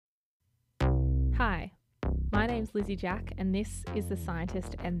Hi, my name's Lizzie Jack and this is The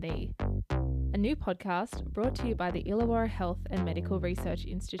Scientist and Thee, a new podcast brought to you by the Illawarra Health and Medical Research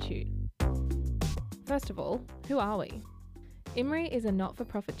Institute. First of all, who are we? IHMRI is a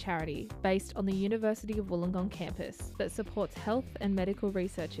not-for-profit charity based on the University of Wollongong campus that supports health and medical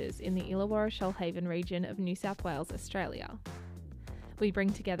researchers in the Illawarra-Shoalhaven region of New South Wales, Australia. We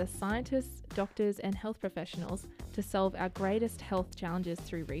bring together scientists, doctors and health professionals to solve our greatest health challenges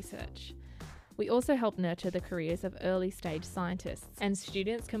through research. We also help nurture the careers of early-stage scientists and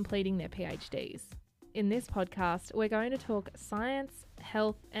students completing their PhDs. In this podcast, we're going to talk science,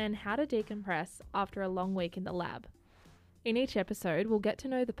 health and how to decompress after a long week in the lab. In each episode, we'll get to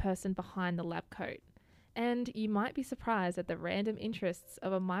know the person behind the lab coat, and you might be surprised at the random interests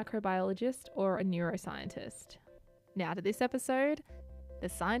of a microbiologist or a neuroscientist. Now to this episode, The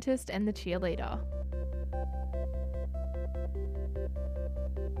Scientist and the Cheerleader.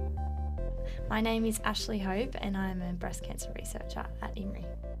 My name is Ashleigh Hope and I'm a breast cancer researcher at IHMRI.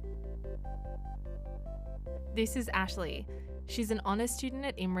 This is Ashleigh. She's an honours student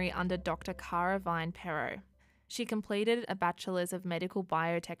at IHMRI under Dr. Vine-Perrow. She completed a Bachelor's of Medical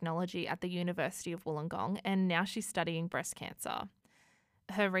Biotechnology at the University of Wollongong and now she's studying breast cancer.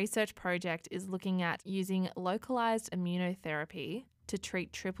 Her research project is looking at using localised immunotherapy to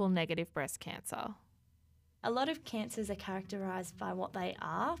treat triple-negative breast cancer. A lot of cancers are characterised by what they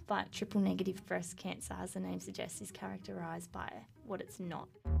are, but triple-negative breast cancer, as the name suggests, is characterised by what it's not.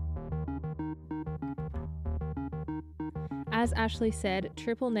 As Ashleigh said,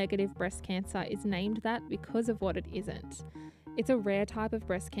 triple-negative breast cancer is named that because of what it isn't. It's a rare type of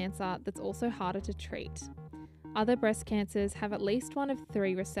breast cancer that's also harder to treat. Other breast cancers have at least one of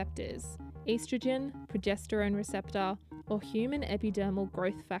three receptors: estrogen, progesterone receptor, or human epidermal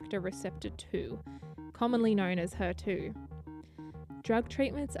growth factor receptor 2, commonly known as HER2. Drug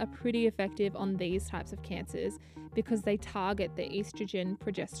treatments are pretty effective on these types of cancers because they target the estrogen,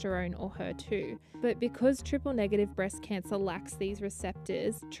 progesterone, or HER2. But because triple-negative breast cancer lacks these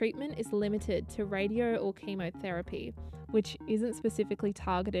receptors, treatment is limited to radio or chemotherapy, which isn't specifically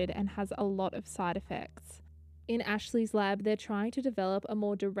targeted and has a lot of side effects. In Ashleigh's lab, they're trying to develop a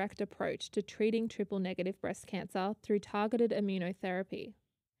more direct approach to treating triple-negative breast cancer through targeted immunotherapy.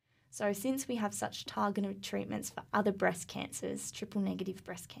 So since we have such targeted treatments for other breast cancers, triple-negative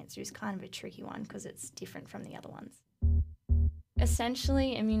breast cancer is kind of a tricky one because it's different from the other ones.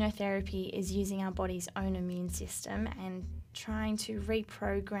 Essentially, immunotherapy is using our body's own immune system and trying to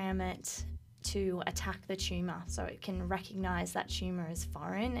reprogram it to attack the tumour so it can recognise that tumour as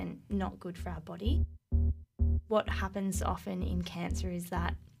foreign and not good for our body. What happens often in cancer is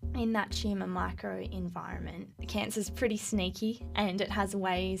that in that tumour microenvironment, the cancer is pretty sneaky and it has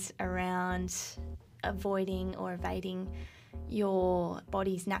ways around avoiding or evading your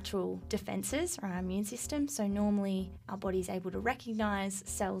body's natural defences or our immune system. So normally our body's able to recognise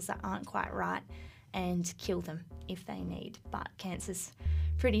cells that aren't quite right and kill them if they need. But cancer's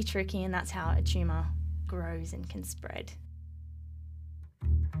pretty tricky and that's how a tumour grows and can spread.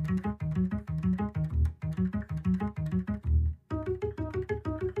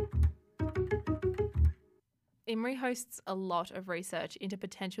 IHMRI hosts a lot of research into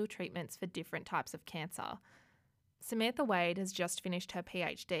potential treatments for different types of cancer. Samantha Wade has just finished her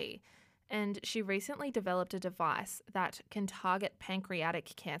PhD, and she recently developed a device that can target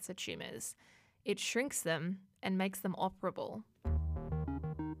pancreatic cancer tumours. It shrinks them and makes them operable.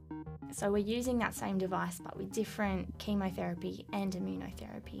 So we're using that same device but with different chemotherapy and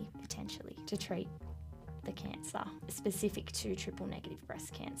immunotherapy potentially to treat the cancer specific to triple-negative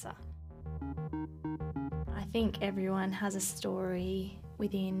breast cancer. I think everyone has a story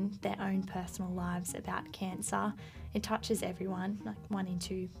within their own personal lives about cancer. It touches everyone, like 1 in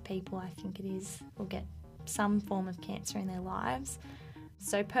 2 people I think it is, will get some form of cancer in their lives.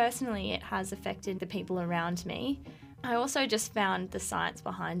 So personally it has affected the people around me. I also just found the science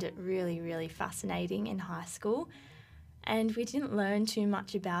behind it really, really fascinating in high school. And we didn't learn too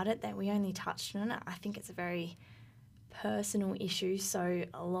much about it, that we only touched on it. I think it's a very personal issue, so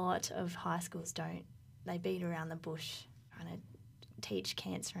a lot of high schools they beat around the bush trying to teach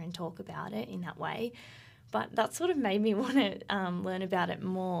cancer and talk about it in that way. But that sort of made me want to learn about it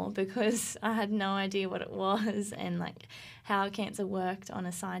more because I had no idea what it was and like how cancer worked on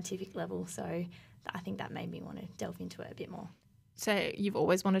a scientific level. So I think that made me want to delve into it a bit more. So you've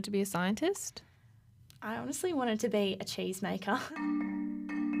always wanted to be a scientist? I honestly wanted to be a cheesemaker.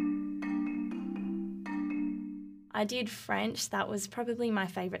 I did French. That was probably my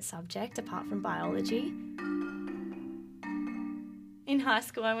favourite subject apart from biology. In high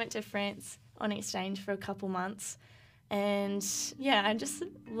school I went to France on exchange for a couple months and yeah, I just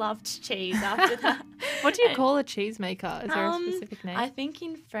loved cheese after that. What do you call a cheesemaker? Is there a specific name? I think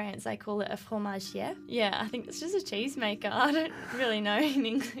in France they call it a fromagier. Yeah, I think it's just a cheesemaker. I don't really know in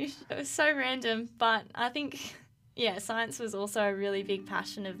English. It was so random, but I think, yeah, science was also a really big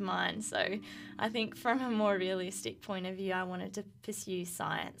passion of mine. So I think from a more realistic point of view, I wanted to pursue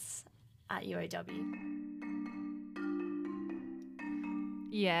science at UOW.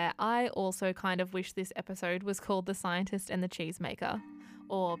 Yeah, I also kind of wish this episode was called The Scientist and the Cheesemaker,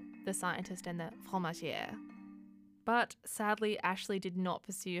 or The Scientist and the Fromagier. But sadly, Ashleigh did not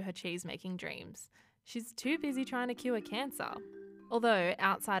pursue her cheese-making dreams. She's too busy trying to cure cancer. Although,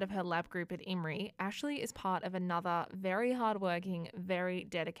 outside of her lab group at IHMRI, Ashleigh is part of another very hardworking, very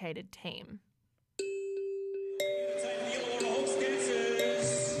dedicated team. The Illawarra Hawks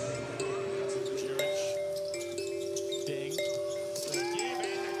Dancers. Ding. Give and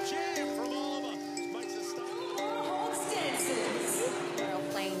a jam from Oliver. Makes a start. Hawks Dancers. Royal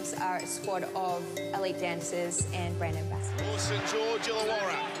Flames are a squad of elite dancers and brand ambassadors. For St George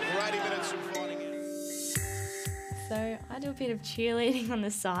Illawarra. 80 minutes from finding out. So I do a bit of cheerleading on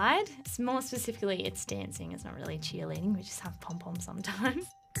the side. More specifically, it's dancing. It's not really cheerleading. We just have pom-poms sometimes.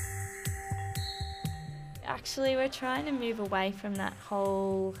 Actually, we're trying to move away from that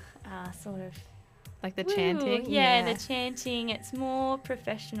whole sort of... Like the woo, chanting? Yeah, the chanting. It's more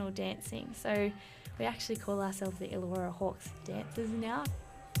professional dancing. So we actually call ourselves the Illawarra Hawks Dancers now.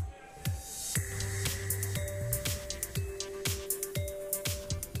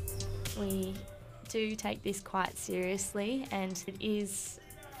 We do take this quite seriously, and it is,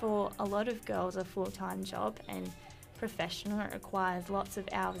 for a lot of girls, a full-time job and professional. It requires lots of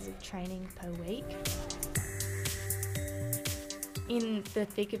hours of training per week. In the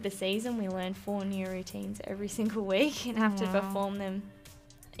thick of the season, we learn 4 new routines every single week and have to perform them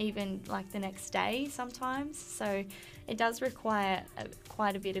even like the next day sometimes. So it does require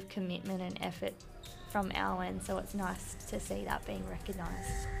quite a bit of commitment and effort from our end, so it's nice to see that being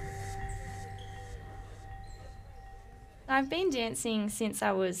recognised. I've been dancing since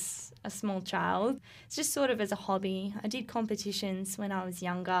I was a small child. It's just sort of as a hobby. I did competitions when I was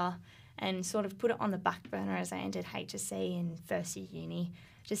younger and sort of put it on the back burner as I entered HSC in first year uni.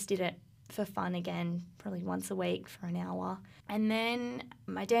 Just did it for fun again, probably once a week for an hour. And then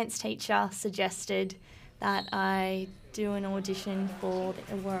my dance teacher suggested that I do an audition for the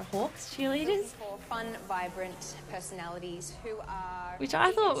Illawarra Hawks Cheerleaders. For fun, vibrant personalities who are... Which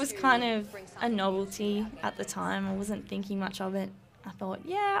I thought was kind of a novelty at the time. I wasn't thinking much of it. I thought,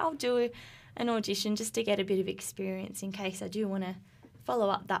 yeah, I'll do an audition just to get a bit of experience in case I do want to follow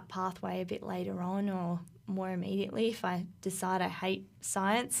up that pathway a bit later on or more immediately if I decide I hate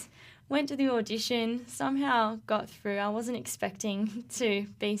science. Went to the audition, somehow got through. I wasn't expecting to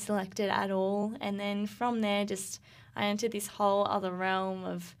be selected at all. And then from there, I entered this whole other realm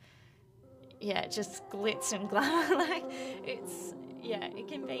of, just glitz and glamour. It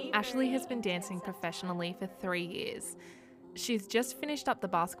can be. Ashleigh has been dancing professionally for 3 years. She's just finished up the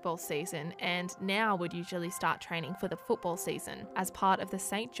basketball season and now would usually start training for the football season as part of the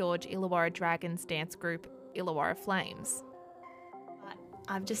St George Illawarra Dragons dance group Illawarra Flames.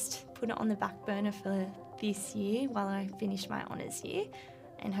 I've just put it on the back burner for this year while I finish my honours year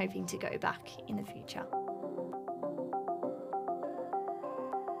and hoping to go back in the future.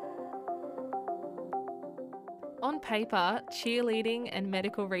 On paper, cheerleading and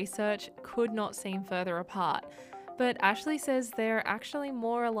medical research could not seem further apart, but Ashleigh says they're actually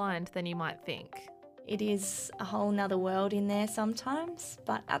more aligned than you might think. It is a whole nother world in there sometimes,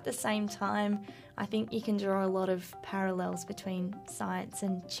 but at the same time, I think you can draw a lot of parallels between science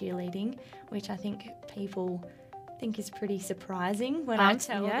and cheerleading, which I think people think is pretty surprising when I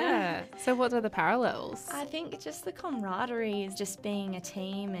tell them. So what are the parallels? I think just the camaraderie is just being a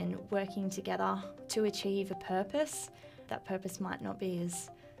team and working together to achieve a purpose. That purpose might not be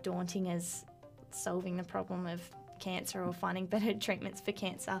as daunting as solving the problem of cancer or finding better treatments for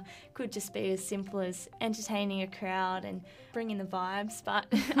cancer. Could just be as simple as entertaining a crowd and bringing the vibes, but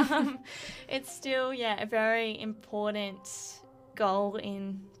it's still a very important goal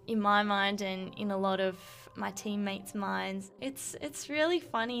in my mind and in a lot of my teammates' minds. It's really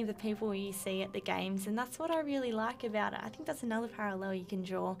funny the people you see at the games, and that's what I really like about it. I think that's another parallel you can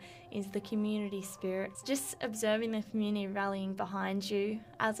draw, is the community spirit. It's just observing the community rallying behind you.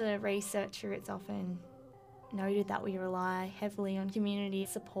 As a researcher, it's often noted that we rely heavily on community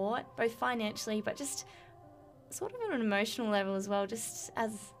support, both financially but just sort of on an emotional level as well, just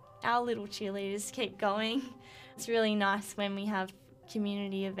as our little cheerleaders keep going. It's really nice when we have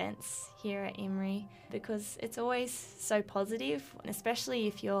community events here at IHMRI because it's always so positive, especially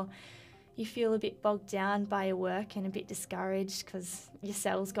if you're you feel a bit bogged down by your work and a bit discouraged because your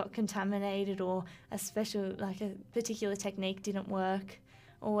cells got contaminated or a particular technique didn't work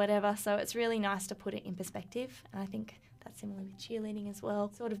or whatever. So it's really nice to put it in perspective. And I think that's similar with cheerleading as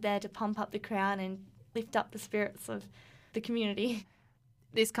well. Sort of there to pump up the crowd and lift up the spirits of the community.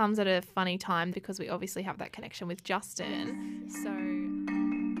 This comes at a funny time because we obviously have that connection with Justin. So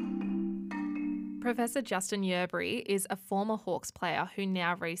Professor Justin IHMRI is a former Hawks player who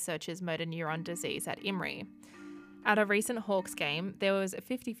now researches motor neuron disease at IHMRI. At a recent Hawks game, there was a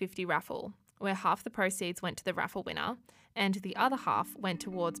 50-50 raffle, where half the proceeds went to the raffle winner and the other half went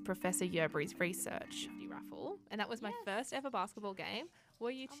towards Professor IHMRI's research. Raffle, and that was my first ever basketball game.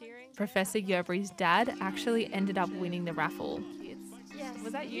 Were you cheering? Professor IHMRI's dad actually ended up winning the raffle. Yes.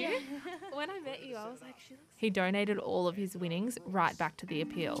 Was that you? Yeah. When I met you, I was like, he donated all of his winnings right back to the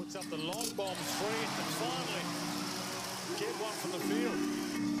appeal. Puts up the long bomb three and finally get one from the field.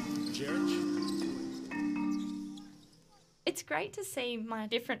 Jerich. It's great to see my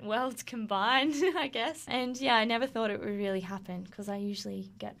different worlds combined, I guess. And yeah, I never thought it would really happen because I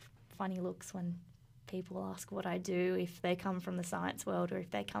usually get funny looks when people ask what I do, if they come from the science world or if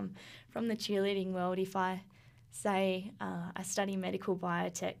they come from the cheerleading world. If I say I study medical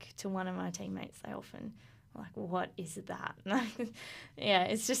biotech to one of my teammates, they often are like, what is that? Yeah,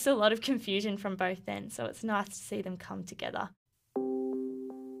 it's just a lot of confusion from both ends, so it's nice to see them come together.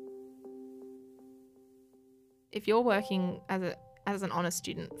 If you're working as an honours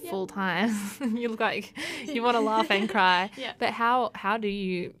student full time, you look like you want to laugh and cry. Yeah. But how do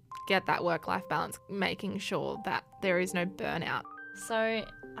you get that work-life balance, making sure that there is no burnout? So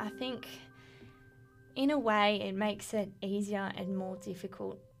I think in a way it makes it easier and more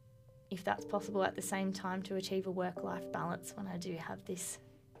difficult, if that's possible, at the same time to achieve a work-life balance when I do have this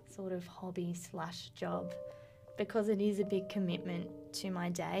sort of hobby/job, because it is a big commitment to my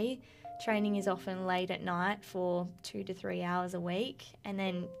day. Training is often late at night for 2 to 3 hours a week, and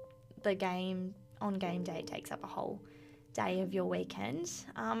then the game on game day takes up a whole day of your weekend.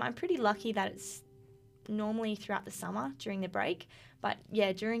 I'm pretty lucky that it's normally throughout the summer during the break, but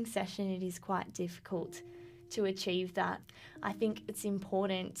yeah, during session it is quite difficult to achieve that. I think it's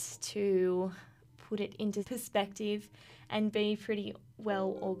important to put it into perspective and be pretty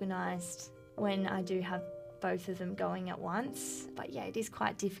well organised when I do have both of them going at once. But yeah, it is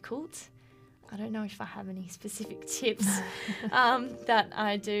quite difficult. I don't know if I have any specific tips that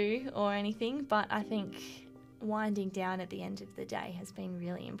I do or anything, but I think winding down at the end of the day has been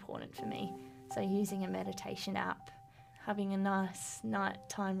really important for me. So using a meditation app, having a nice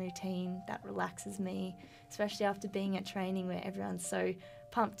nighttime routine that relaxes me, especially after being at training where everyone's so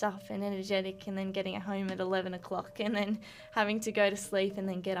pumped up and energetic, and then getting at home at 11 o'clock and then having to go to sleep and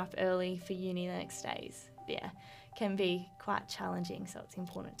then get up early for uni the next days. Yeah, can be quite challenging, so it's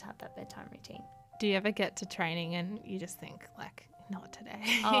important to have that bedtime routine. Do you ever get to training and you just think, like, not today?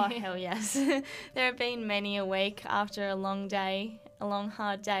 Oh, hell yes. There have been many a week after a long day, a long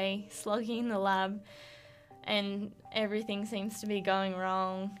hard day, slogging in the lab, and everything seems to be going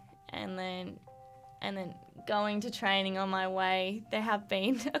wrong, and then going to training on my way. There have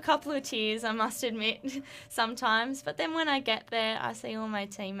been a couple of tears, I must admit, sometimes, but then when I get there, I see all my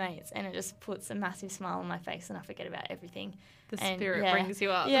teammates and it just puts a massive smile on my face and I forget about everything. The spirit brings you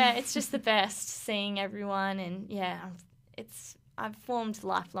up. Yeah, it's just the best, seeing everyone, and yeah, I've formed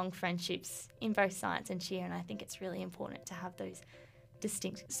lifelong friendships in both science and cheer, and I think it's really important to have those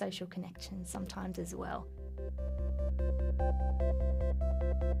distinct social connections sometimes as well.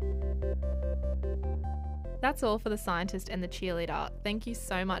 That's all for the scientist and the cheerleader. Thank you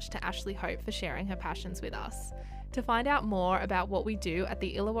so much to Ashleigh Hope for sharing her passions with us. To find out more about what we do at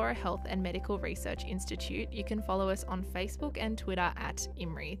the Illawarra Health and Medical Research Institute, you can follow us on Facebook and Twitter at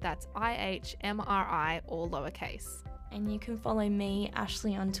IHMRI. That's IHMRI, all lowercase. And you can follow me,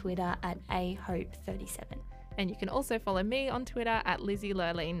 Ashleigh, on Twitter at ahope37. And you can also follow me on Twitter at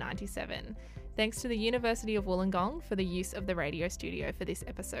LizzieLurleen97. Thanks to the University of Wollongong for the use of the radio studio for this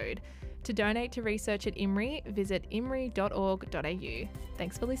episode. To donate to research at IHMRI, visit ihmri.org.au.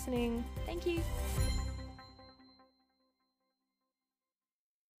 Thanks for listening. Thank you.